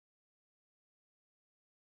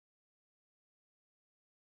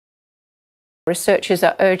researchers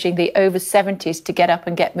are urging the over 70s to get up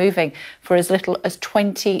and get moving for as little as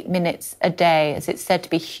 20 minutes a day, as it's said to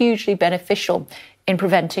be hugely beneficial in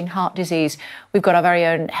preventing heart disease. We've got our very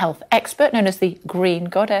own health expert, known as the Green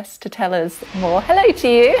Goddess, to tell us more. Hello to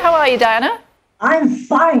you. How are you, Diana? I'm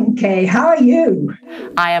fine, Kay. How are you?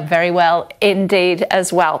 I am very well indeed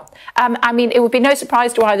as well. I mean, it would be no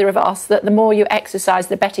surprise to either of us that the more you exercise,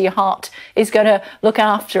 the better your heart is going to look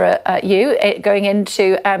after you going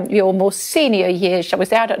into your more senior years, shall we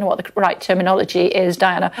say. I don't know what the right terminology is,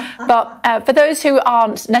 Diana. But for those who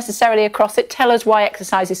aren't necessarily across it, tell us why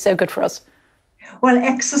exercise is so good for us. Well,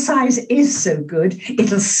 exercise is so good.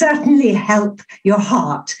 It'll certainly help your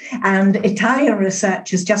heart. And Italian research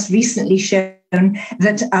has just recently shown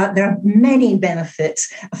that there are many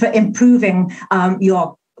benefits for improving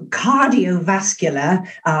your cardiovascular,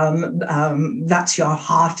 that's your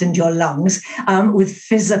heart and your lungs, with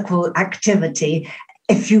physical activity,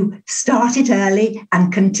 if you start it early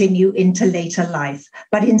and continue into later life.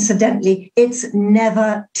 But incidentally, it's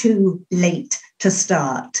never too late to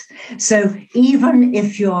start. So even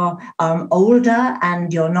if you're older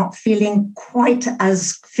and you're not feeling quite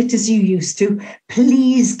as fit as you used to,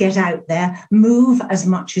 please get out there, move as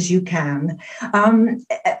much as you can.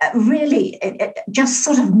 Really, just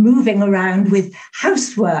sort of moving around with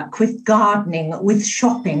housework, with gardening, with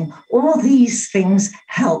shopping, all these things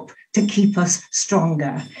help to keep us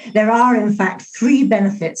stronger. There are, in fact, 3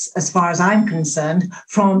 benefits, as far as I'm concerned,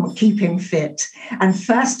 from keeping fit. And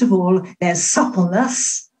first of all, there's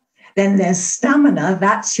suppleness, then there's stamina,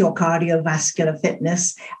 that's your cardiovascular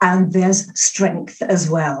fitness, and there's strength as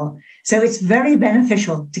well. So it's very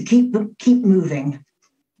beneficial to keep moving.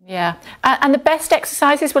 Yeah, and the best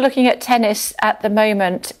exercises, we're looking at tennis at the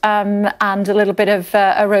moment, and a little bit of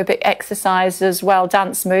aerobic exercise as well,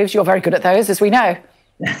 dance moves. You're very good at those, as we know.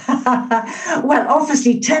 Well,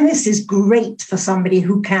 obviously, tennis is great for somebody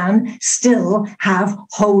who can still have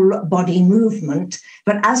whole body movement.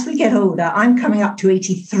 But as we get older, I'm coming up to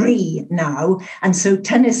 83 now. And so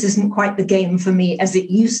tennis isn't quite the game for me as it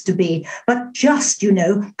used to be. But just,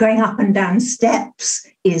 going up and down steps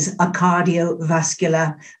is a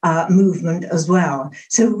cardiovascular movement as well.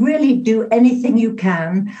 So really do anything you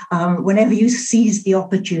can whenever you seize the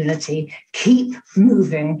opportunity. Keep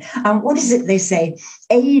moving. What is it they say?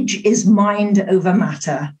 Age is mind over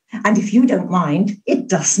matter. And if you don't mind, it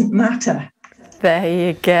doesn't matter. There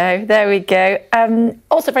you go. There we go.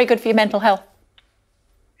 Also very good for your mental health.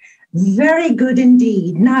 Very good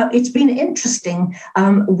indeed. Now, it's been interesting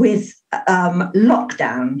with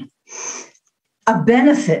lockdown. A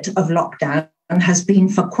benefit of lockdown has been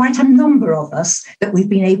for quite a number of us that we've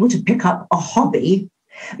been able to pick up a hobby,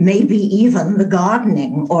 maybe even the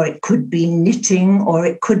gardening, or it could be knitting, or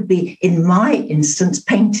it could be, in my instance,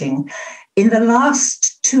 painting. In the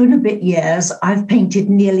last 2 and a bit years, I've painted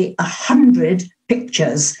nearly 100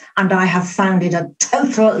 pictures, and I have found it a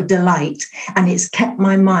total delight, and it's kept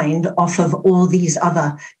my mind off of all these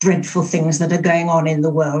other dreadful things that are going on in the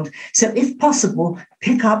world. So if possible,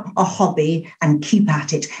 pick up a hobby and keep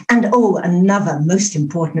at it. And another most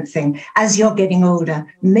important thing, as you're getting older,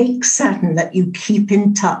 make certain that you keep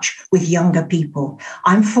in touch with younger people.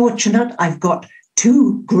 I'm fortunate, I've got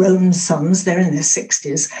 2 grown sons, they're in their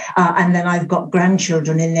 60s, and then I've got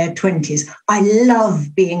grandchildren in their 20s. I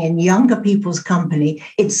love being in younger people's company.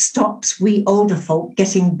 It stops we older folk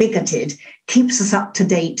getting bigoted, keeps us up to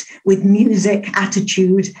date with music,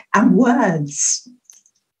 attitude, and words.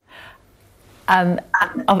 I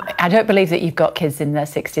don't believe that you've got kids in their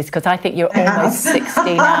 60s, because I think you're almost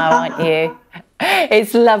 60 now, aren't you?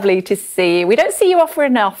 It's lovely to see you. We don't see you often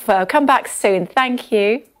enough. Come back soon. Thank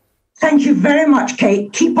you. Thank you very much,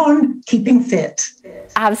 Kate. Keep on keeping fit.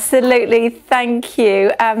 Absolutely. Thank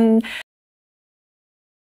you.